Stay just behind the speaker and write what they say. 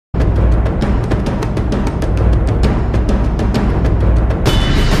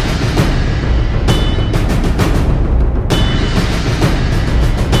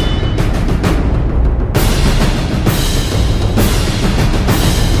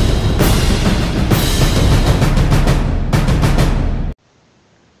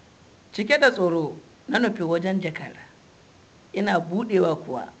Cike da tsoro na nufi wajen jakar, ina buɗewa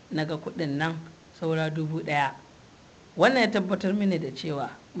kuwa na ga kuɗin nan saura 1,000. Wannan ya tabbatar mini da cewa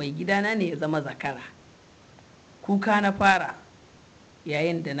mai gidana ne ya zama zakara. Kuka na fara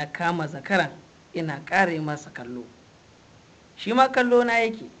yayin da na kama zakaran ina ƙara masa kallo. Shi ma kallo na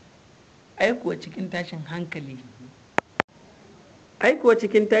yake, aikuwa cikin tashin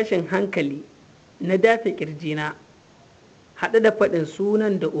hankali na dafe ƙirjina, haɗe da faɗin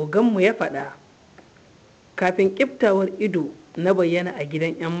sunan da oganmu ya faɗa. Kafin ƙiftawar ido na bayyana a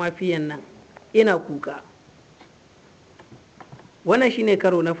gidan 'yan mafiyan nan, ina kuka. Wannan shine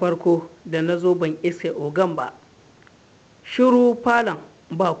karo na farko da na zo ban iske ogan ba. Shiru falon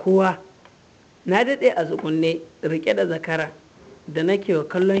ba kowa. Na daɗe a tsugunne riƙe da zakara da nake wa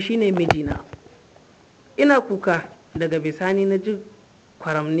kallon shine mijina. Ina kuka, daga bisani na ji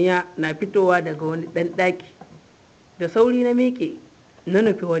kwaramniya na fitowa daga wani ɗan ɗaki. Da sauri na miƙe na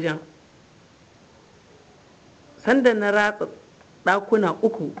nufi wajen. Sanda na ratsa ɗakuna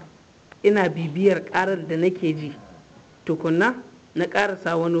 3 ina bibiyar ƙarar da nake ji, tukunna na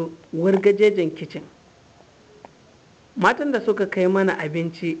ƙarasa wani wargajejen kicin. Matan da suka kai mana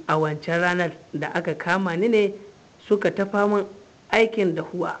abinci a wancan ranar da aka kama ni ne suka tafa min aikin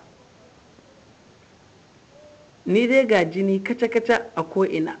dahuwa. Ni dai ga jini kaca-kaca a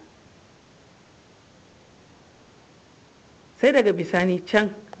ko'ina. Sai daga bisani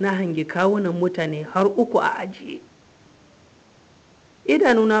can na hangi kawunan mutane har 3 a ajiye.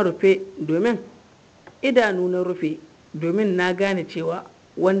 Idanu na rufe domin na gane cewa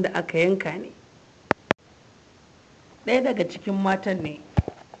wanda aka yanka ne. Ɗaya daga cikin matan ne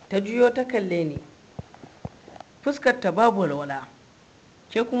ta juyo ta kalle ni. Fuskar ta babu walwala.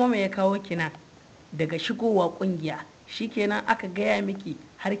 Ke kuma me ya kawo ki nan? Daga shigowa ƙungiya shikenan aka gaya miki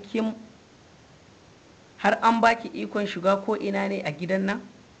har an baki ikon shiga ko ina ne a gidan nan?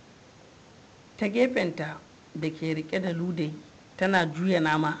 Ta gefenta da ke rike da ludayi tana juya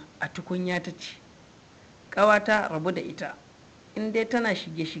nama a tukunya ta ce, ƙawata rabu da ita, in dai tana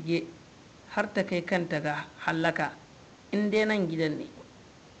shige-shige har ta kai kanta ga hallaka, in dai nan gidan ne.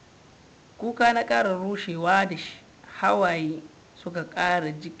 Kuka na ƙara rushewa da shi, hawaye suka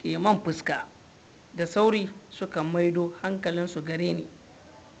ƙara jiƙe man fuska, da sauri suka maido hankalinsu gare ni.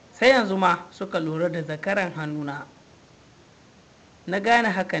 Sai yanzu ma suka lura da zakaran hannuna. Na gane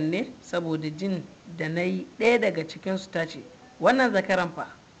hakan ne saboda jin da na yi ɗaya daga cikinsu ta ce, wannan zakaran fa,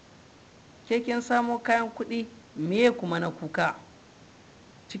 ke kin samo kayan kuɗi, meye kuma na kuka?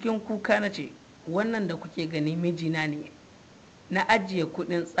 Cikin kuka na ce, wannan da kuke gani mijina ne. Na ajiye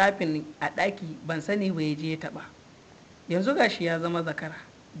kuɗin tsafin a ɗaki ban sani ba ya je ya taɓa. Yanzu gashi ya zama zakara.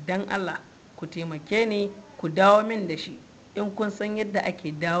 Don Allah ku taimake ni ku dawo min da shi in kun san yadda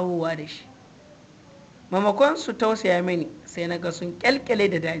ake dawowa da shi. Mamakon su tausaya mini sai na ga sun kyalkyale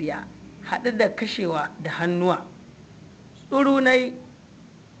da dariya, haɗe da kashewa da hannuwa. Tsuru na yi,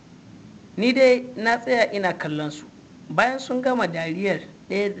 ni dai na tsaya ina kallon su. Bayan sun gama dariyar,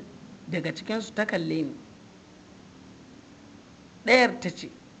 ɗaya daga cikinsu ta kalle ni. Ɗayar ta ce,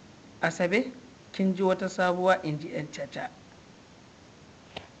 Asabe, kin ji wata sabuwa, in ji 'yan caca.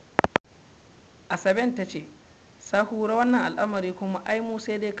 Asaben ta ce, Sahura, wannan al'amari kuma ai mu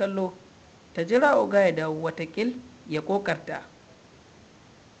sai dai kallo. Ta jira oga ya dawo, watakil ya kokarta.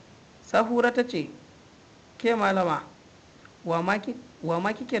 Sahura ta ce, ke malama, wa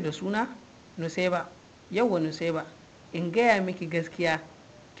ma kike da suna? Nusaiba. Yauwa Nusaiba, in gaya miki gaskiya,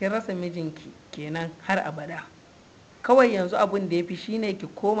 kin rasa mijinki kenan har abada. Kawai yanzu abin da ya fi shine ki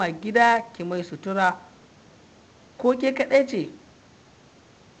koma gida ki mai sutura, ko ke kaɗai ce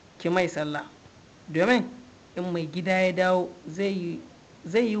ki mai sallah. Domin in mai gida ya dawo zai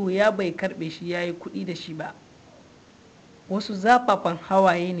yi wuya bai karɓe shi ya yi kuɗi da shi ba. Wasu zafafan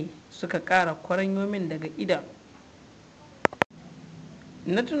hawaye ne suka ƙara kwaranyo min daga idan.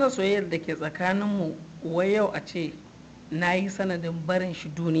 Na tuna soyayyar da ke tsakaninmu, wai yau a ce na yi sanadin barin shi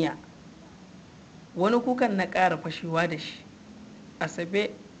duniya. Wani kukan na ƙara fashewa da shi.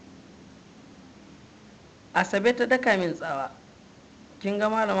 Asabe ta daka min tsawa. Kin ga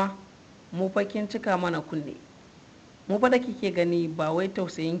malama, mu fa kin cika mana kunne. Mu fa da kike gani ba wai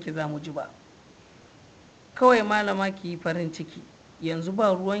tausayinki za mu ji ba. Kawai malama ki yi farin ciki, yanzu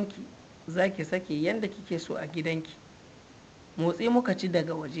ba ruwanki, za ki sake yadda kike so a gidanki. Motsi muka ci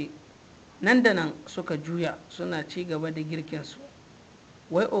daga waje. Nan da nan suka juya suna ci gaba da girkinsu.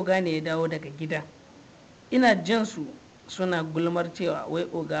 Wai oga ne ya dawo daga gidan. Ina jin su suna gulmar cewa wai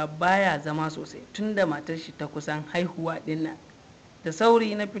oga baya zama sosai tunda matar shi ta kusan haihuwa dinnan. Da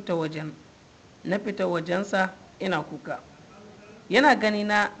sauri na fita wajensa ina kuka. Yana gani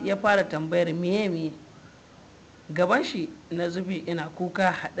na ya fara tambayar meye. gaban shi na zube ina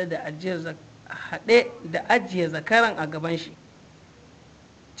kuka haɗe da ajiye zakaran a gaban shi.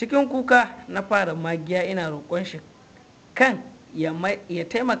 Cikin kuka na fara magiya ina roƙon shi kan ya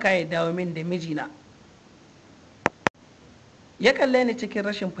taimaka ya dawo min da mijina. Ya kalle ni cikin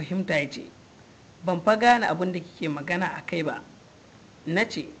rashin fahimta ya ce, ban fa gane abin da kike magana a kai ba. Na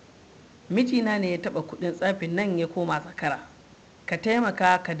ce, mijina ne ya taɓa kuɗin tsafin nan ya koma zakara, ka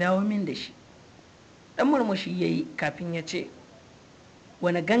taimaka ka dawo min da shi. Ɗan murmushi ya yi kafin ya ce,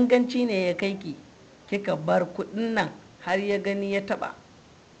 wani ganganci ne ya kai ki kika bar kuɗin nan har ya gani ya taɓa.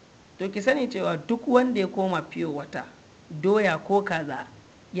 To ki sani cewa duk wanda ya koma fiyo wata, doya ko kaza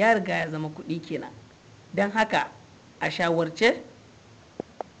ya riga ya zama kuɗi kenan. Don haka a shawarce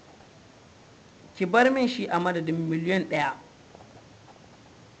ki bar min shi a madadin miliyan 1.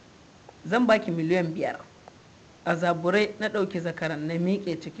 Zan baki miliyan 5. A zaburai na ɗauki zakaran na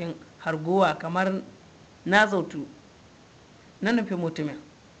miƙe cikin harguwa kamar na zautu. Na nufi mutumin,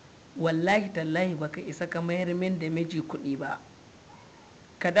 wallahi tallahi baka isa ka mayar min da miji kuɗi ba,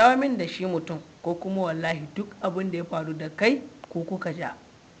 ka dawo min da shi mutum, ko kuma wallahi duk abin da ya faru da kai ko kuka ja.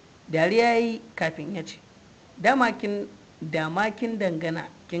 Dariya ya yi kafin ya ce, dama kin dangana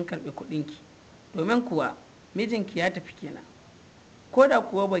kin karɓi kuɗinki, domin kuwa mijinki ya tafi kenan. Ko da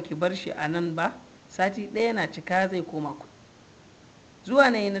kuwa baki bar shi a nan ba, sati ɗaya na cika zai koma ku.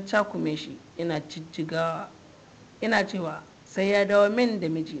 Zuwa na yi na cakume shi ina jijjigawa ina cewa sai ya dawo min da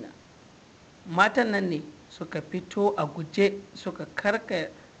mijina. Matan nan ne suka fito a guje suka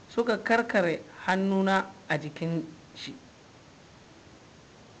karkare hannuna a jikin shi.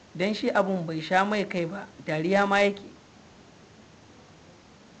 Don shi abun bai sha mai kai ba, dariya ma yake.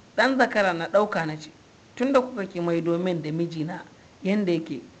 Ɗan zakara na ɗauka na ce, tunda kuka ki mai domin da mijina yanda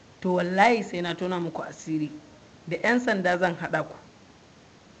yake, to wallahi sai na tona muku asiri, da 'yan sanda zan haɗa ku,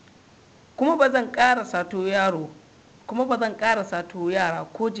 kuma ba zan ƙara sato yara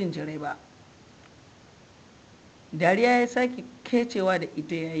ko jinjirai ba. Dariya ya sake kecewa da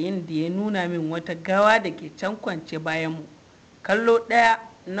ita yayin da ya nuna min wata gawa da ke can kwance bayanmu. Kallo ɗaya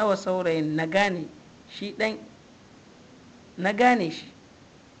nawa saurayin na gane shi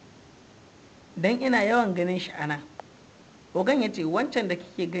don ina yawan ganin shi a nan. Ogan ya ce, wancan da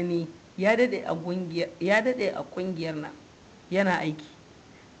kike gani ya daɗe a ƙungiyar nan yana aiki.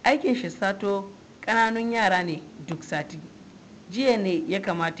 Aikin shi sato ƙananun yara ne duk sati. Jiya ne ya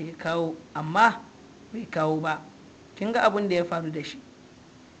kamata ya kawo, amma bai kawo ba. Kin ga abin da ya faru da shi?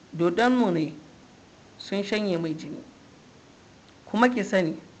 Dodonmu ne sun shanye mai jini. Kuma ki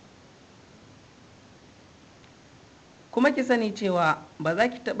sani cewa ba za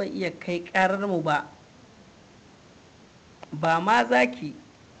ki taɓa iya kai ƙararmu ba. Ba ma za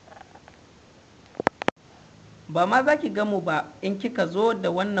ki gamu ba in kika zo da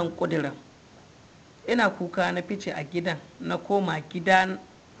wannan ƙudirin. Ina kuka na fice a gidan, na koma gida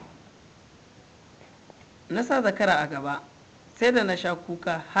na sa zakara a gaba, sai da na sha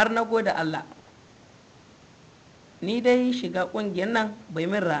kuka har na gode Allah. Ni dai shiga ƙungiyar nan bai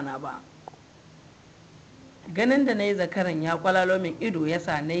min rana ba. Ganin da na yi zakaran ya kwalalo min ido ya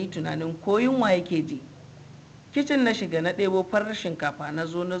sa na yi tunanin ko yunwa yake ji. Kicin na shiga na ɗebo farar shinkafa na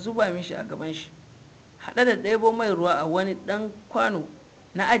zo na zuba mishi a gaban shi, haɗe da ɗebo mai ruwa a wani ɗan kwano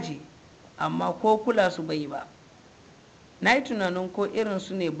na aji, amma ko kula su bai ba. Na yi tunanin ko irin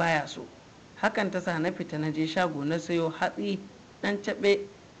su ne baya so. Hakan ta sa na fita na je shago na sayo hatsi ɗan caɓe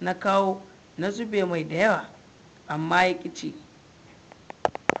na kawo na zube mai da yawa, amma ya ƙi ci.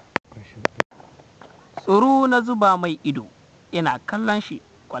 Tsoro na zuba mai ido, ina kallon shi,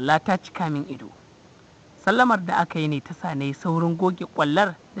 ƙwalla ta cika min ido. Sallamar da aka yi ne ta sa na yi saurin goge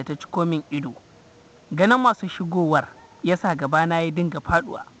ƙwallar da ta ciko min ido. Ganin masu shigowar ya sa gabana ya dinga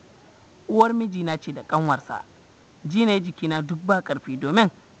faɗuwa. Uwar mijina ce da ƙanwarsa. Ji na jikina duk ba ƙarfi,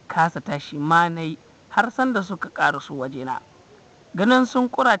 domin kasa tashi ma na yi har sanda suka ƙaraso wajena. Ganin sun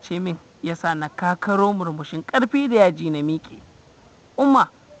ƙurace min ya sa na kakaro murmushin ƙarfi da yaji na miƙe. Umma,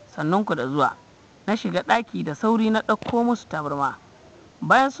 sannunku da zuwa. Na shiga ɗaki da sauri na ɗauko musu tabarma.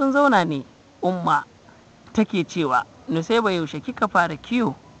 Bayan sun zauna ne Umma take cewa, Nusaiba, yaushe kika fara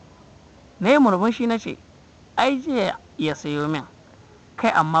kiwo? Na yi murmushi na ce, ai jiya ya sayo min. Kai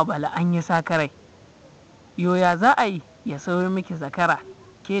amma Bala an yi sakarai. Yoya za a yi ya sayo miki zakara,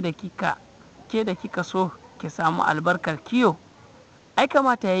 ke da kika so ki samu albarkar kiwo? Ai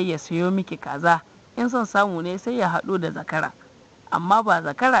kamata yayi ya sayo miki kaza, in son samu ne sai ya haɗo da zakara, amma ba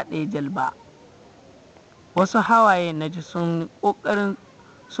zakara ɗaya jal ba. Wasu hawaye na ji suna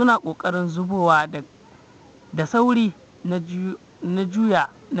ƙoƙarin zubowa da sauri na juya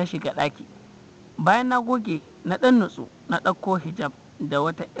na shiga ɗaki. Bayan na goge na ɗan nutsu na ɗauko hijab da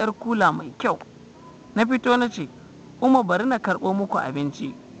wata 'yar kula mai kyau. Na fito na ce, Umma bari na karɓo muku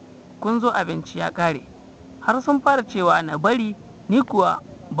abinci, kun zo abinci ya ƙare. Har sun fara cewa na bari, ni kuwa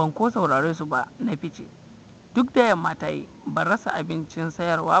ban ko saurare su ba na fice. Duk da yamma ta yi ban rasa abincin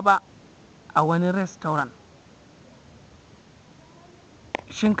sayarwa ba a wani restoran.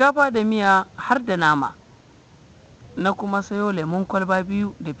 Shinkafa da miya har da nama. Na kuma sayo lemon kwalba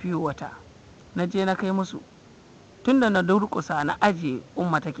 2 da fiyo wata. Na je na kai musu. Tunda na durƙusa na ajiye,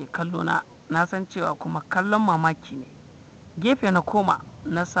 Umma take kallo na san cewa kuma kallon mamaki ne. Gefe na koma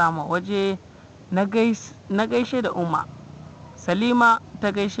na samu waje na gaishe da Umma. Salima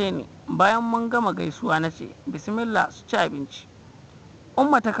ta gaishe ni. Bayan mun gama gaisuwa na ce bismillah su ci abinci.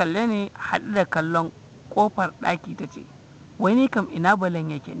 Umma ta kalle ni haɗe da kallon ƙofar ɗaki ta ce, wai ni kam ina Balan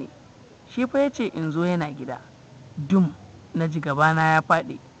yake ne? Shi fa ya ce in zo yana gida. Dum na ji gabana ya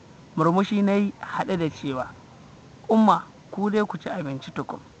faɗi. Murmushi na yi haɗe da cewa, Umma ku dai ku ci abinci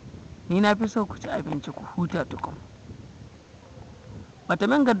tukun. Ni na fi so ku ci abinci ku huta tukun. Bata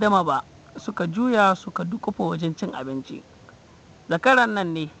min gaddama ba, suka juya suka dukufa wajen cin abinci. Zakaran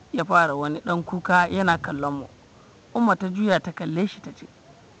nan ne ya fara wani ɗan kuka yana kallon mu. Umma ta juya ta kalle shi ta ce,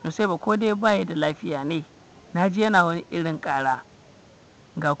 Nusaiba ko dai baya da lafiya ne? Na ji yana wani irin ƙara.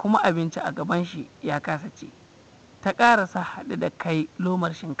 Ga kuma abinci a gaban shi ya kasa ci. Ta ƙarasa haɗe da kai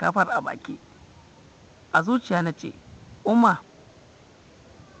lomar shinkafar a baki. A zuciya na ce, Umma,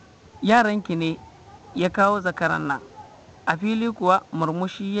 yaranki ne ya kawo zakaran nan. A fili kuwa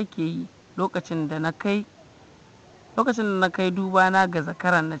murmushi yake yi lokacin da na kai dubana ga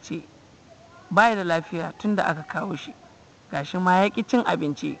zakaran na ce, baya da lafiya tun da aka kawo shi. Gashi ma ya ƙi cin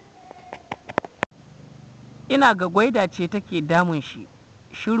abinci. Ina ga gwaida ce take damun shi.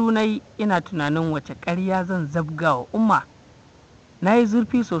 Shiru na yi ina tunanin wace ƙarya zan zabga wa Umma. Na yi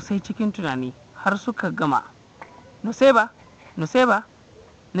zurfi sosai cikin tunani har suka gama. Nusaiba, Nusaiba,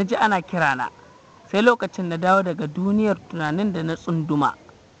 na ji ana kirana. Sai lokacin na dawo daga duniyar tunanin da na tsunduma.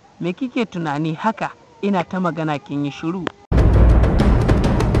 Me kike tunani haka? Ina ta magana kin yi shiru.